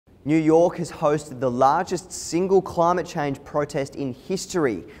New York has hosted the largest single climate change protest in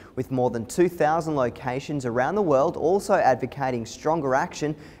history, with more than 2,000 locations around the world also advocating stronger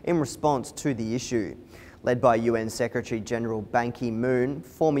action in response to the issue. Led by UN Secretary General Ban Ki-moon,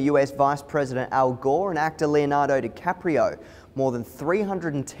 former US Vice President Al Gore and actor Leonardo DiCaprio, more than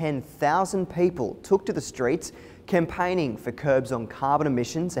 310,000 people took to the streets campaigning for curbs on carbon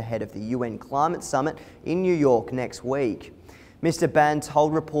emissions ahead of the UN Climate Summit in New York next week. Mr. Ban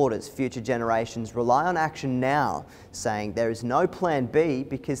told reporters future generations rely on action now, saying there is no plan B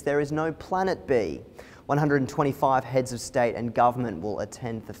because there is no planet B. 125 heads of state and government will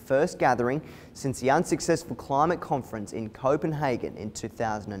attend the first gathering since the unsuccessful climate conference in Copenhagen in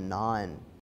 2009.